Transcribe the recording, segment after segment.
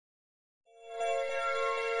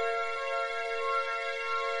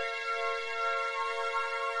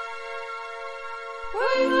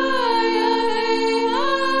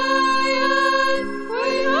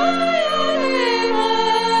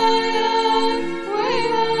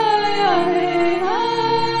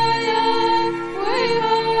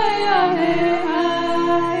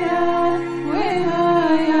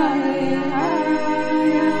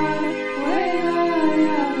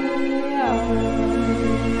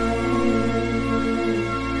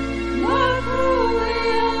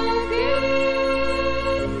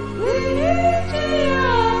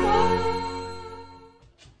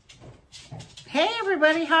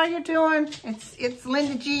How you doing? It's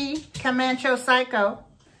Linda G, Comanche Psycho.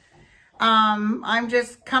 I'm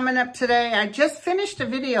just coming up today. I just finished a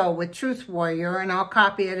video with Truth Warrior, and I'll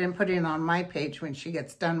copy it and put it on my page when she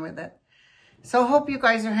gets done with it. So I hope you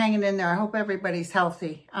guys are hanging in there. I hope everybody's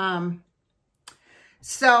healthy. We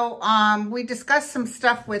discussed some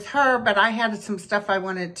stuff with her, but I had some stuff I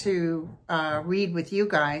wanted to read with you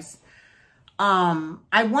guys.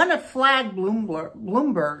 I want to flag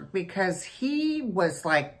Bloomberg because he was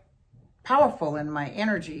like powerful in my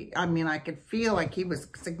energy. I mean, I could feel like he was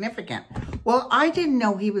significant. Well, I didn't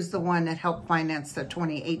know he was the one that helped finance the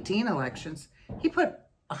 2018 elections. He put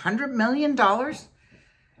 $100 million.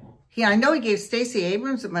 I know he gave Stacey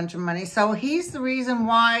Abrams a bunch of money. So he's the reason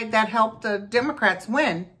why that helped the Democrats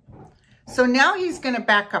win. So now he's going to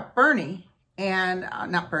back up Bernie and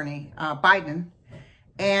Biden.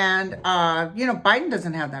 And, Biden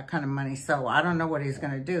doesn't have that kind of money, so I don't know what he's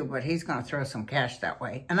going to do, but he's going to throw some cash that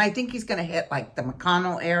way. And I think he's going to hit, like, the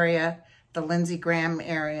McConnell area, the Lindsey Graham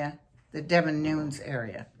area, the Devin Nunes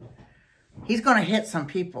area. He's going to hit some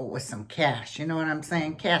people with some cash, you know what I'm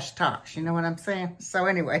saying? Cash talks, you know what I'm saying? So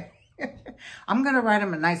anyway, I'm going to write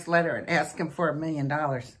him a nice letter and ask him for $1 million.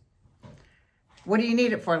 What do you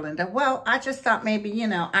need it for, Linda? Well, I just thought maybe,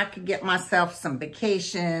 I could get myself some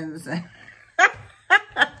vacations.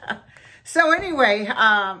 So anyway,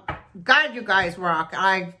 God, you guys rock.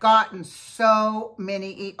 I've gotten so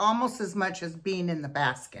many, almost as much as being in the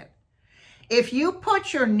basket. If you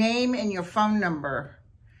put your name and your phone number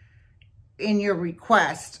in your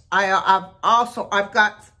request, I've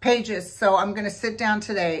got pages, so I'm going to sit down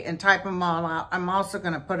today and type them all out. I'm also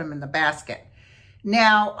going to put them in the basket.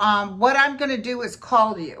 Now, what I'm going to do is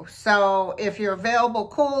call you. So if you're available,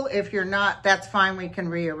 cool. If you're not, that's fine. We can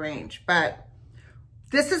rearrange. But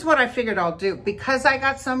this is what I figured I'll do because I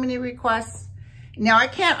got so many requests. Now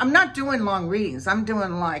I'm not doing long readings. I'm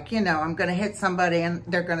doing like, I'm going to hit somebody and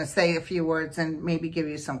they're going to say a few words and maybe give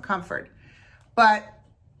you some comfort. But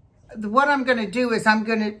what I'm going to do is I'm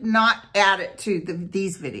going to not add it to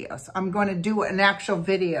these videos. I'm going to do an actual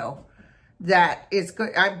video that is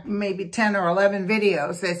good. Maybe 10 or 11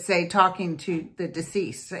 videos that say talking to the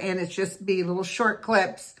deceased. And it's just be little short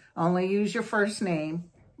clips. Only use your first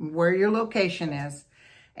name, where your location is.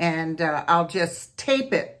 And I'll just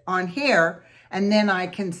tape it on here, and then I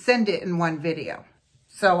can send it in one video.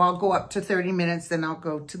 So I'll go up to 30 minutes, then I'll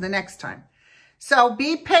go to the next time. So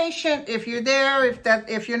be patient if you're there.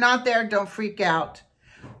 If you're not there, don't freak out.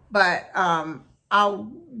 But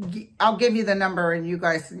I'll give you the number, and you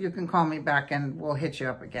can call me back, and we'll hit you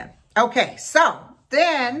up again. Okay, so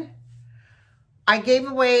then I gave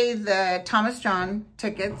away the Thomas John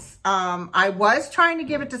tickets. I was trying to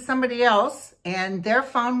give it to somebody else, and their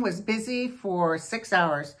phone was busy for 6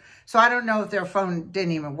 hours. So I don't know if their phone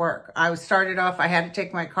didn't even work. I started off, I had to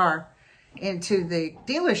take my car into the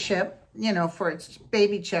dealership, for its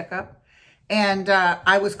baby checkup. And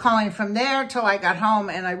I was calling from there till I got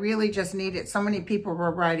home, and I really just needed, so many people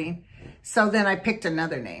were writing. So then I picked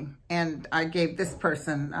another name, and I gave this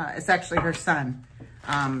person, it's actually her son,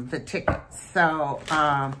 the tickets. So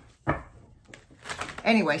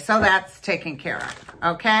anyway, so that's taken care of.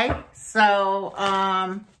 Okay. So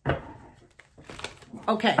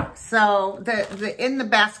okay. So the in the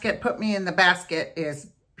basket, put me in the basket is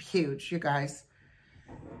huge, you guys.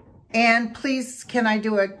 And please, can I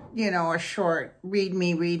do a short read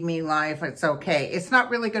me live? It's okay. It's not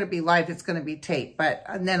really going to be live. It's going to be taped,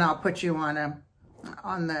 and then I'll put you on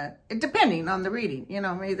depending on the reading,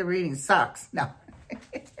 maybe the reading sucks. No.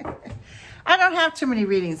 I don't have too many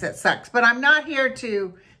readings that sucks, but I'm not here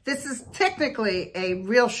this is technically a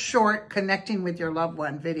real short connecting with your loved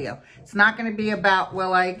one video. It's not going to be about,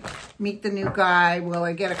 will I meet the new guy? Will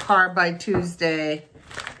I get a car by Tuesday?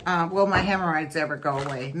 Will my hemorrhoids ever go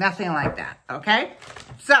away? Nothing like that, okay?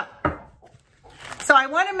 So I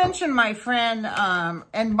want to mention my friend,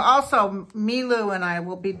 and also Milu and I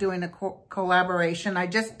will be doing a collaboration. I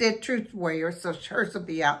just did Truth Warrior, so hers will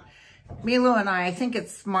be out. Milu and I think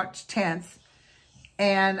it's March 10th.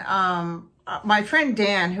 And my friend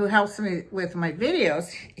Dan, who helps me with my videos,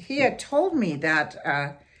 he had told me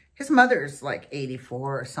that His mother's like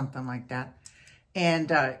 84 or something like that.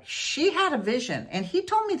 And she had a vision. And he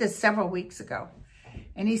told me this several weeks ago.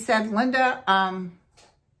 And he said, Linda,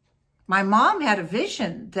 my mom had a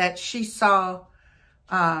vision that she saw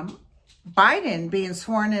Biden being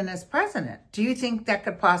sworn in as president. Do you think that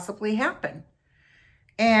could possibly happen?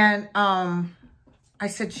 And I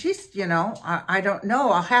said, she's, you know, I don't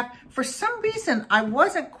know. For some reason, I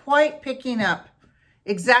wasn't quite picking up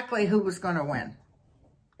exactly who was going to win.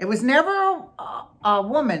 It was never a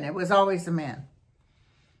woman. It was always a man.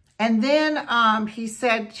 And then he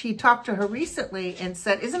said, he talked to her recently and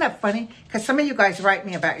said, isn't that funny? Because some of you guys write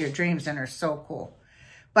me about your dreams and are so cool.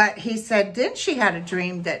 But he said, then she had a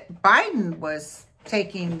dream that Biden was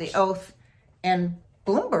taking the oath and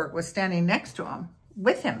Bloomberg was standing next to him,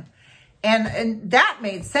 with him. And that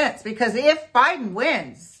made sense because if Biden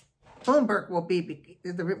wins, Bloomberg will be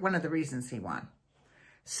one of the reasons he won.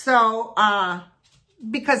 So,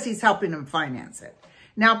 because he's helping him finance it.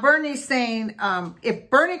 Now, Bernie's saying, if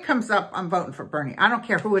Bernie comes up, I'm voting for Bernie. I don't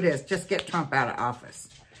care who it is. Just get Trump out of office.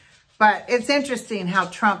 But it's interesting how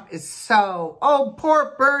Trump is so, oh,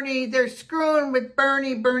 poor Bernie. They're screwing with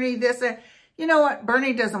Bernie, Bernie this. You know what?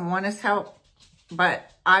 Bernie doesn't want his help.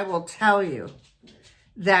 But I will tell you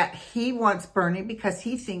that he wants Bernie because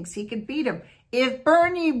he thinks he could beat him. If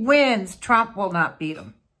Bernie wins, Trump will not beat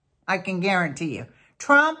him. I can guarantee you.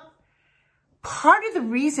 Trump, part of the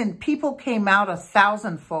reason people came out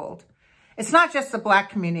 1,000-fold, it's not just the black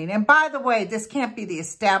community. And by the way, this can't be the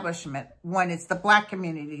establishment when it's the black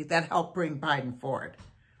community that helped bring Biden forward.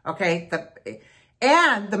 Okay?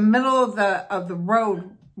 And the middle of the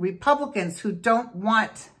road Republicans who don't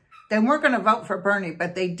want, they weren't going to vote for Bernie,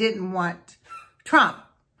 but they didn't want Trump,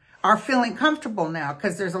 are feeling comfortable now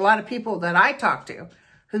because there's a lot of people that I talked to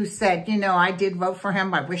who said, you know, I did vote for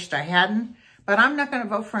him. I wished I hadn't, but I'm not going to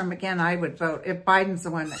vote for him again. I would vote. If Biden's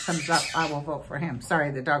the one that comes up, I will vote for him.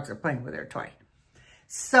 Sorry, the dogs are playing with their toy.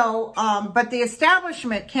 So, but the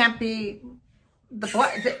establishment can't be the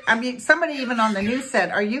black. I mean, somebody even on the news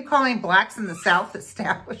said, are you calling blacks in the South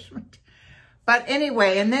establishment? But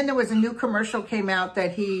anyway, and then there was a new commercial came out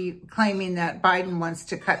that he claiming that Biden wants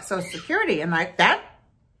to cut Social Security. And that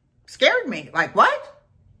scared me. Like, what?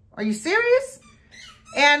 Are you serious?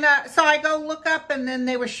 And so I go look up and then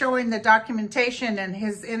they were showing the documentation and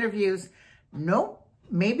his interviews. Nope.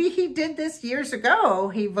 Maybe he did this years ago.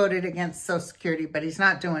 He voted against Social Security, but he's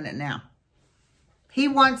not doing it now. He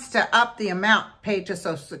wants to up the amount paid to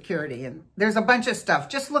Social Security. And there's a bunch of stuff.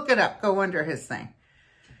 Just look it up. Go under his thing.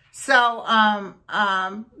 So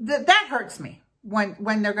that hurts me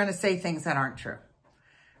when they're going to say things that aren't true.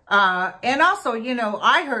 And also, you know,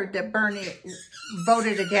 I heard that Bernie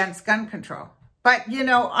voted against gun control. But, you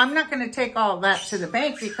know, I'm not going to take all that to the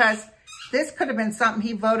bank because this could have been something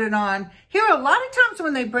he voted on. Here, a lot of times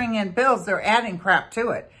when they bring in bills, they're adding crap to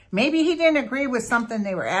it. Maybe he didn't agree with something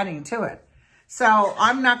they were adding to it. So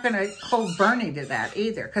I'm not going to hold Bernie to that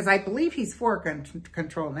either because I believe he's for gun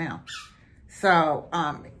control now. So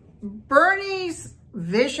Bernie's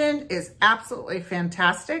vision is absolutely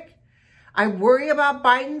fantastic. I worry about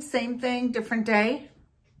Biden, same thing, different day.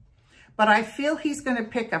 But I feel he's going to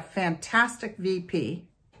pick a fantastic VP.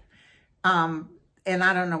 And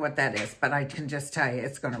I don't know what that is, but I can just tell you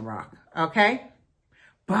it's going to rock. Okay?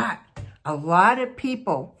 But a lot of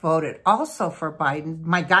people voted also for Biden.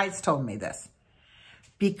 My guides told me this.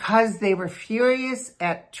 Because they were furious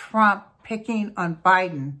at Trump picking on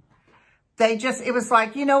Biden. It was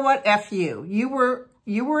like, you know what? F you.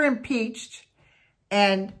 You were impeached.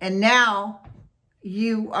 And now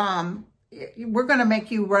we're going to make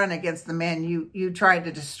you run against the man you tried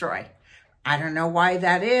to destroy. I don't know why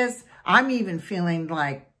that is. I'm even feeling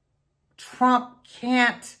like Trump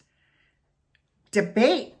can't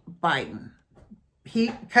debate Biden.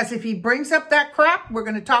 Because if he brings up that crap, we're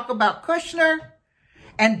going to talk about Kushner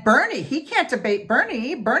and Bernie. He can't debate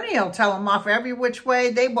Bernie. Bernie will tell him off every which way.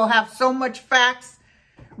 They will have so much facts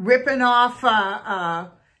ripping off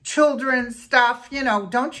children's stuff. You know,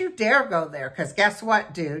 don't you dare go there. Because guess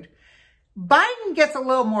what, dude? Biden gets a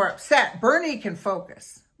little more upset. Bernie can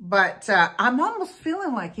focus. But I'm almost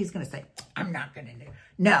feeling like he's going to say, I'm not going to do.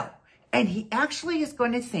 No. And he actually is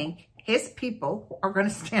going to think his people are going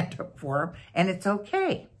to stand up for him. And it's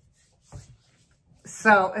okay.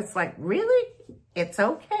 So it's like, really? It's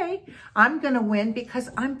okay. I'm going to win because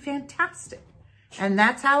I'm fantastic. And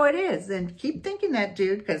that's how it is. And keep thinking that,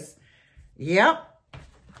 dude, because, yep,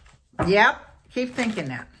 keep thinking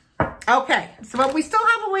that. Okay, so but we still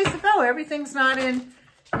have a ways to go. Everything's not in,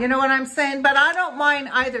 you know what I'm saying? But I don't mind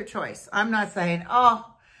either choice. I'm not saying, oh,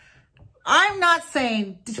 I'm not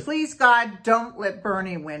saying, please God, don't let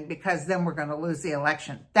Bernie win because then we're going to lose the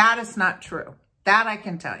election. That is not true. That I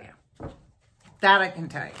can tell you. That I can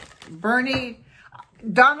tell you. Bernie,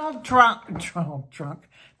 Donald Duck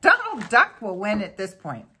will win at this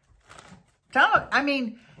point. I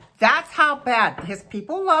mean, that's how bad. His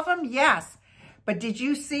people love him, yes. But did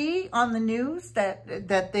you see on the news that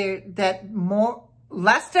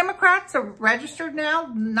less Democrats are registered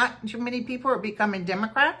now? Not too many people are becoming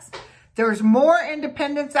Democrats. There's more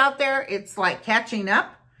independents out there. It's like catching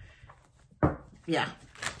up. Yeah.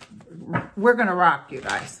 We're going to rock, you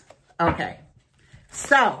guys. Okay.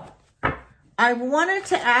 So, I wanted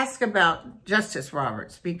to ask about Justice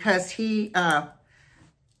Roberts because he also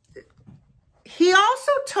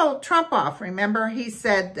told Trump off. Remember, he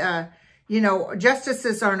said, you know,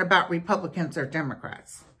 justices aren't about Republicans or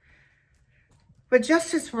Democrats. But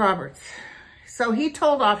Justice Roberts, so he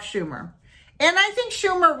told off Shumer. And I think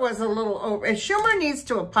Shumer was a little over. If Shumer needs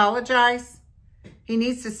to apologize, he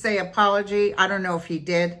needs to say apology. I don't know if he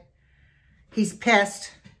did. He's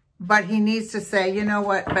pissed. But he needs to say, you know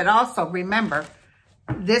what? But also remember,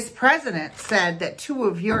 this president said that 2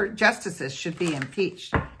 of your justices should be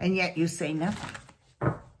impeached. And yet you say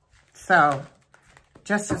nothing. So,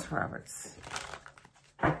 Justice Roberts.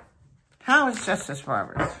 How is Justice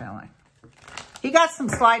Roberts feeling? He got some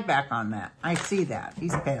slide back on that. I see that.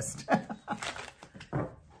 He's pissed.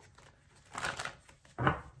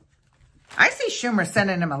 I see Schumer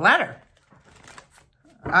sending him a letter.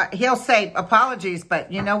 He'll say apologies,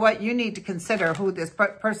 but you know what? You need to consider who this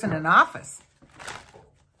person in office.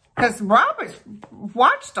 Because Roberts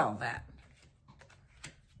watched all that.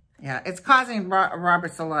 Yeah, it's causing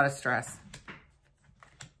Roberts a lot of stress.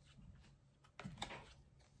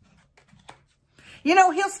 You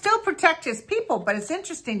know, he'll still protect his people, but it's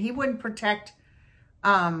interesting. He wouldn't protect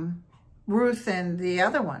Ruth and the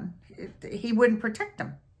other one. He wouldn't protect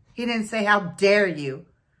them. He didn't say, how dare you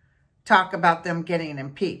talk about them getting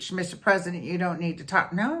impeached. Mr. President, you don't need to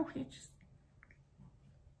talk. No,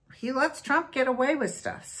 he lets Trump get away with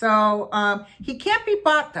stuff. So he can't be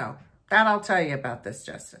bought, though. That I'll tell you about this,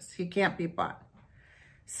 Justice. He can't be bought.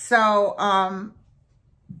 So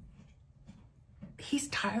he's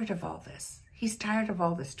tired of all this. He's tired of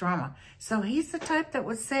all this drama. So he's the type that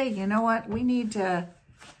would say, you know what, we need to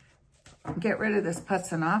get rid of this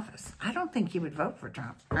putz in office. I don't think he would vote for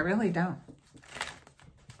Trump. I really don't.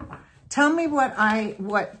 Tell me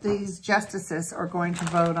what these justices are going to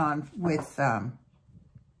vote on with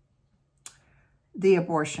the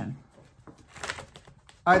abortion.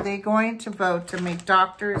 Are they going to vote to make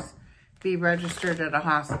doctors be registered at a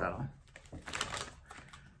hospital?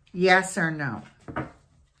 Yes or no?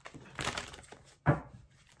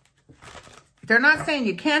 They're not saying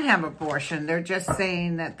you can't have abortion. They're just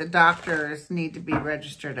saying that the doctors need to be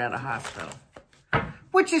registered at a hospital,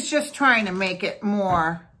 which is just trying to make it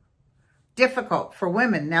more difficult for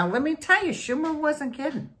women. Now, let me tell you, Schumer wasn't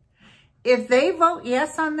kidding. If they vote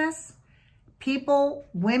yes on this,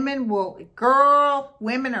 women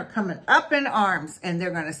are coming up in arms and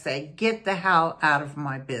they're going to say, get the hell out of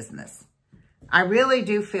my business. I really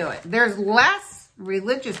do feel it. There's less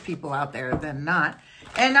religious people out there than not.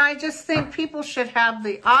 And I just think people should have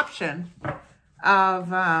the option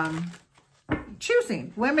of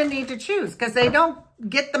choosing. Women need to choose because they don't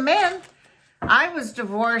get the men. I was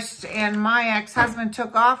divorced and my ex-husband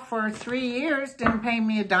took off for 3 years, didn't pay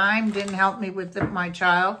me a dime, didn't help me with my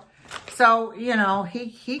child. So, you know,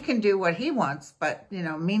 he can do what he wants, but, you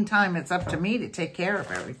know, meantime, it's up to me to take care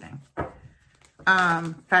of everything.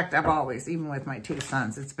 In fact, I've always, even with my 2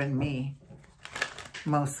 sons, it's been me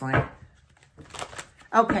mostly.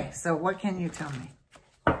 Okay, so what can you tell me?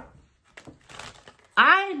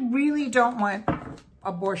 I really don't want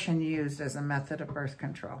abortion used as a method of birth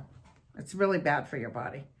control. It's really bad for your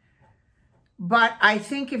body. But I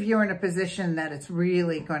think if you're in a position that it's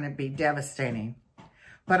really going to be devastating,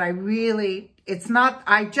 but I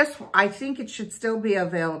think it should still be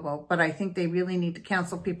available, but I think they really need to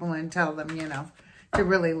counsel people and tell them, you know, to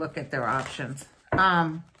really look at their options.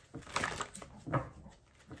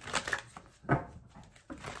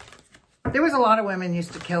 There was a lot of women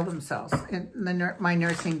used to kill themselves in my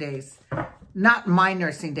nursing days. Not my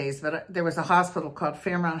nursing days, but there was a hospital called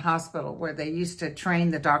Fairmount Hospital where they used to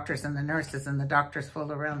train the doctors and the doctors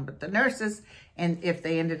fooled around with the nurses. And if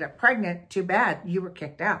they ended up pregnant, too bad, you were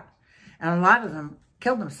kicked out. And a lot of them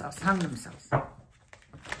killed themselves, hung themselves.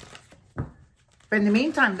 But in the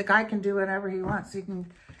meantime, the guy can do whatever he wants. He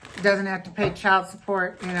doesn't have to pay child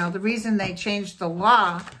support. You know, the reason they changed the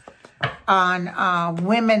law on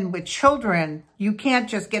women with children, you can't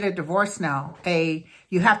just get a divorce now.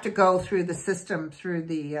 You have to go through the system, through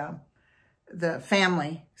the the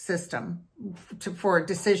family system for a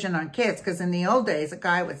decision on kids. Because in the old days, a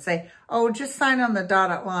guy would say, oh, just sign on the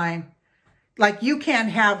dotted line. Like you can't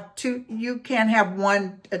have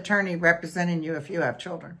one attorney representing you if you have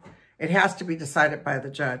children. It has to be decided by the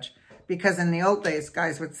judge. Because in the old days,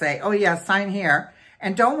 guys would say, oh yeah, sign here.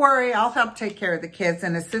 And don't worry, I'll help take care of the kids.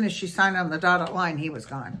 And as soon as she signed on the dotted line, he was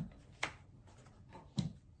gone.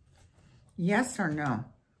 Yes or no?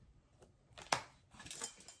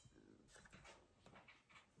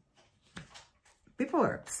 People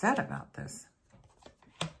are upset about this.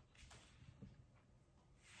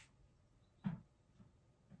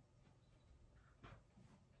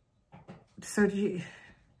 So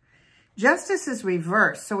justice is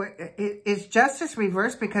reversed. So is justice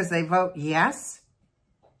reversed because they vote yes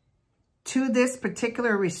to this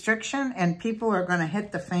particular restriction and people are going to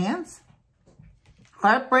hit the fans?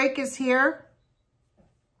 Heartbreak is here.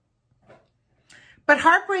 But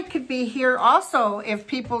heartbreak could be here also if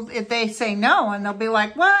they say no and they'll be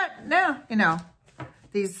like, what? No, you know,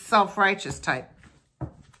 these self-righteous type.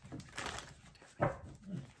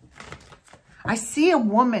 I see a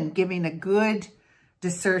woman giving a good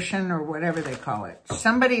dissertation or whatever they call it.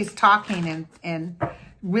 Somebody's talking and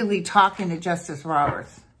really talking to Justice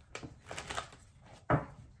Roberts.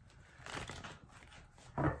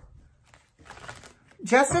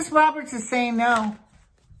 Justice Roberts is saying no.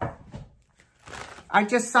 I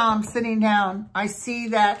just saw him sitting down. I see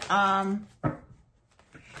that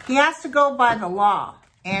he has to go by the law.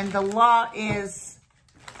 And the law is,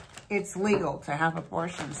 it's legal to have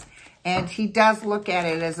abortions. And he does look at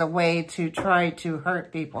it as a way to try to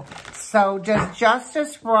hurt people. So does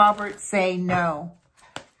Justice Roberts say no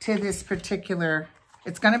to this particular,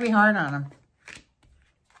 it's going to be hard on him.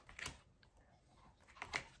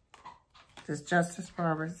 Does Justice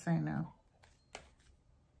Roberts say no?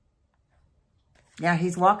 Yeah,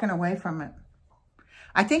 he's walking away from it.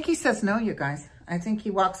 I think he says no, you guys. I think he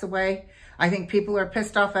walks away. I think people are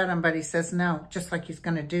pissed off at him, but he says no, just like he's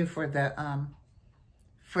going to do for the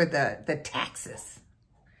taxes.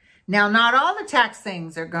 Now, not all the tax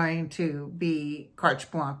things are going to be carte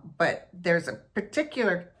blanche, but there's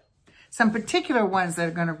some particular ones that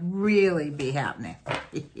are going to really be happening.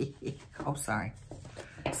 Oh, sorry.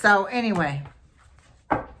 So anyway,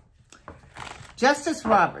 Justice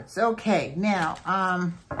Roberts. Okay,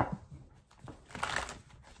 now,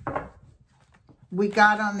 we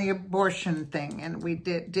got on the abortion thing, and we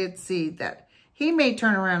did see that he may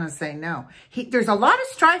turn around and say no. There's a lot of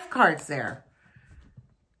strife cards there.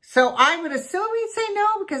 So I would assume he'd say no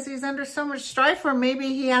because he's under so much strife, or maybe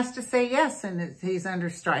he has to say yes and he's under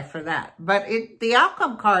strife for that. But the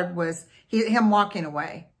outcome card was him walking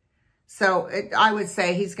away. So I would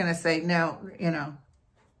say he's going to say no, you know,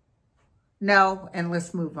 no, and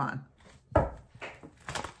let's move on.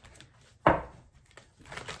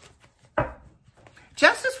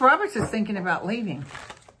 Justice Roberts is thinking about leaving.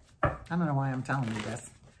 I don't know why I'm telling you this.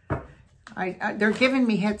 They're giving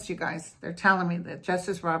me hits, you guys. They're telling me that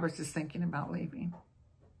Justice Roberts is thinking about leaving.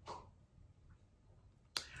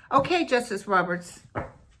 Okay, Justice Roberts.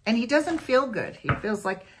 And he doesn't feel good. He feels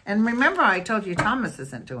like... And remember, I told you Thomas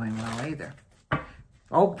isn't doing well either.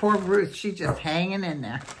 Oh, poor Ruth. She's just hanging in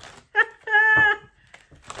there.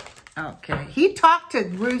 Okay. He talked to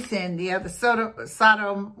Ruth and the other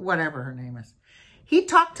Sodom, whatever her name is. He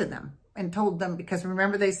talked to them and told them, because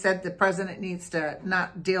remember they said the president needs to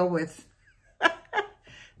not deal with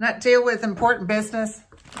important business.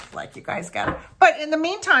 Like you guys got it. But in the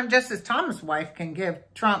meantime, Justice Thomas' wife can give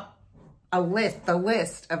Trump the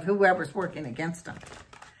list of whoever's working against him.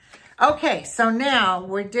 Okay, so now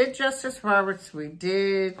we did Justice Roberts, we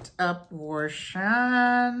did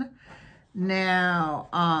abortion.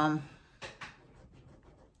 Now,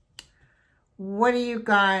 what do you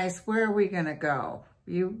guys, where are we gonna go?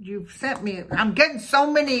 You've sent me, I'm getting so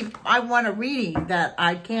many I want to read that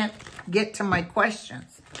I can't get to my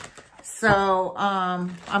questions. So,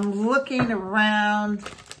 I'm looking around.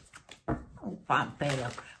 Oh, Pompeo.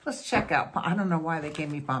 Let's check out. I don't know why they gave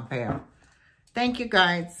me Pompeo. Thank you,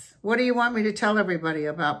 guys. What do you want me to tell everybody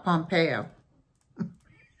about Pompeo?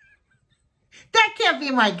 That can't be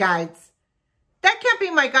my guides. That can't be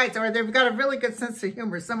my guides. Or they've got a really good sense of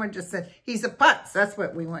humor. Someone just said, he's a putz. That's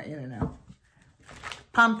what we want you to know.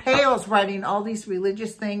 Pompeo's writing all these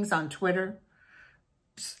religious things on Twitter.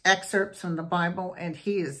 Excerpts from the Bible. And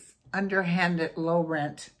he is underhanded, low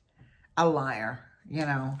rent, a liar. You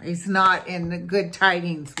know, he's not in the good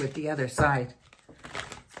tidings with the other side.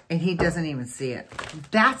 And he doesn't even see it.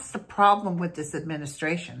 That's the problem with this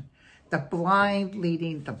administration. The blind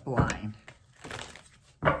leading the blind.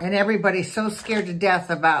 And everybody's so scared to death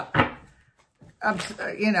about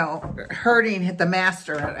you know, hurting the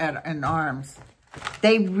master in arms.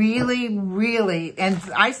 They really, really, and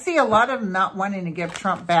I see a lot of them not wanting to give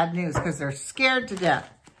Trump bad news because they're scared to death.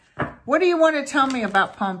 What do you want to tell me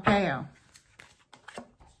about Pompeo?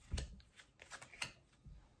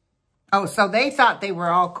 Oh, so they thought they were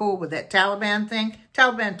all cool with that Taliban thing.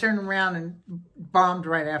 Taliban turned around and bombed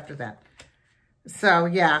right after that. So,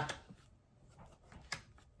 yeah.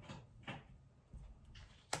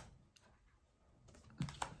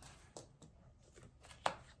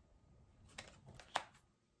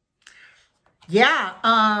 Yeah,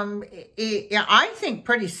 I think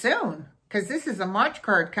pretty soon, because this is a March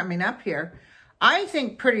card coming up here. I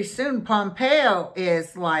think pretty soon Pompeo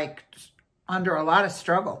is like under a lot of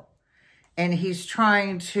struggle. And he's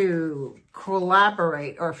trying to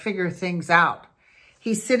collaborate or figure things out.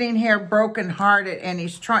 He's sitting here brokenhearted, and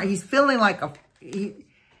he's feeling like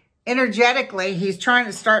energetically, he's trying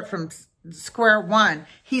to start from square one.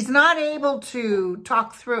 He's not able to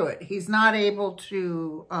talk through it. He's not able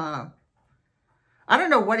to, I don't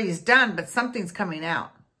know what he's done, but something's coming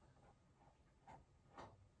out.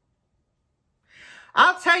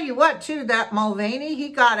 I'll tell you what, too, that Mulvaney, he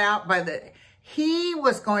got out by he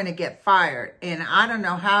was going to get fired, and I don't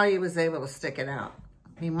know how he was able to stick it out.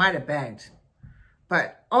 He might have begged.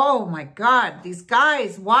 But, oh, my God, these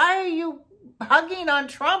guys, why are you hugging on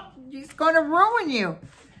Trump? He's going to ruin you.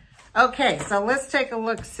 Okay, so let's take a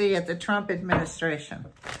look-see at the Trump administration.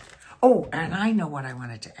 Oh, and I know what I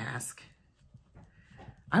wanted to ask.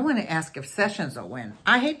 I want to ask if Sessions will win.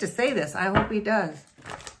 I hate to say this. I hope he does.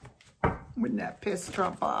 Wouldn't that piss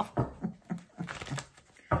Trump off?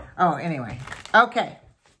 Oh, anyway. Okay.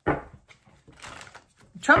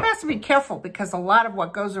 Trump has to be careful because a lot of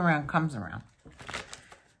what goes around comes around.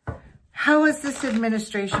 How is this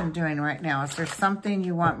administration doing right now? Is there something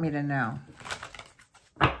you want me to know?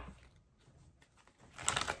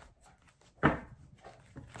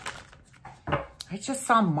 I just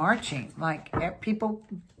saw marching, like people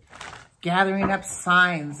gathering up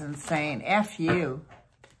signs and saying, F you.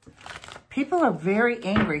 People are very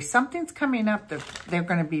angry. Something's coming up that they're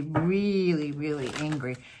going to be really, really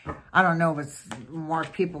angry. I don't know if it's more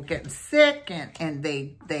people getting sick and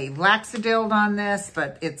they laxadilled on this,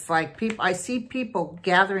 but it's like people, I see people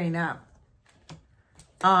gathering up.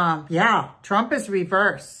 Yeah, Trump is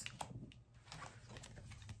reverse.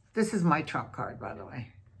 This is my Trump card, by the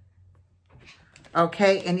way.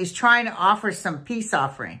 Okay, and he's trying to offer some peace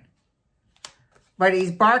offering. But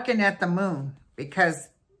he's barking at the moon because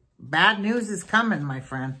bad news is coming, my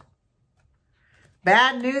friend.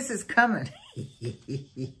 Bad news is coming.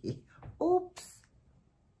 Oops.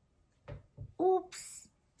 Oops.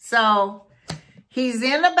 So he's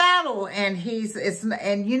in a battle, and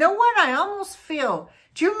and you know what? I almost feel.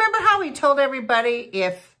 Do you remember how he told everybody,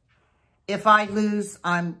 if I lose,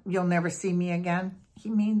 you'll never see me again? He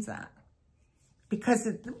means that. Because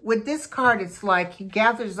with this card, it's like he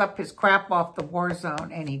gathers up his crap off the war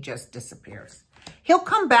zone and he just disappears. He'll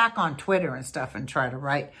come back on Twitter and stuff and try to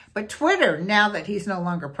write. But Twitter, now that he's no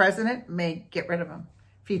longer president, may get rid of him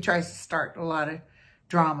if he tries to start a lot of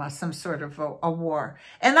drama, some sort of a war.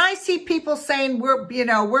 And I see people saying, we're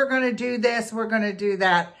going to do this, we're going to do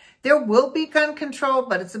that. There will be gun control,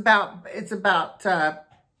 but it's not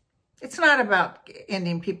about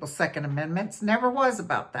ending people's Second Amendments. Never was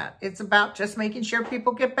about that. It's about just making sure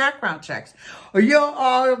people get background checks. Or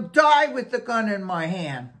I'll die with the gun in my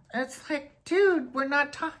hand. It's like, dude, we're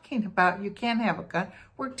not talking about you can't have a gun.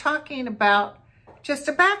 We're talking about just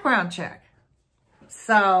a background check.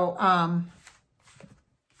 So, and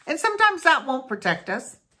sometimes that won't protect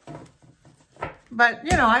us. But,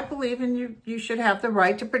 I believe in you should have the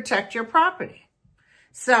right to protect your property.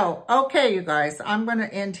 So, okay, you guys, I'm going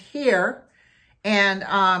to end here. And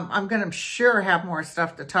I'm going to sure have more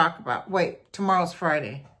stuff to talk about. Wait, tomorrow's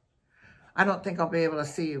Friday. I don't think I'll be able to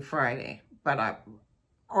see you Friday,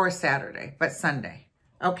 or Saturday, but Sunday.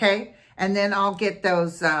 Okay? And then I'll get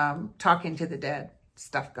those Talking to the Dead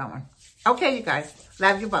stuff going. Okay, you guys.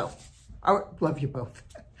 Love you both. Oh, love you both.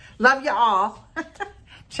 Love you all.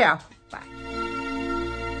 Ciao. Bye.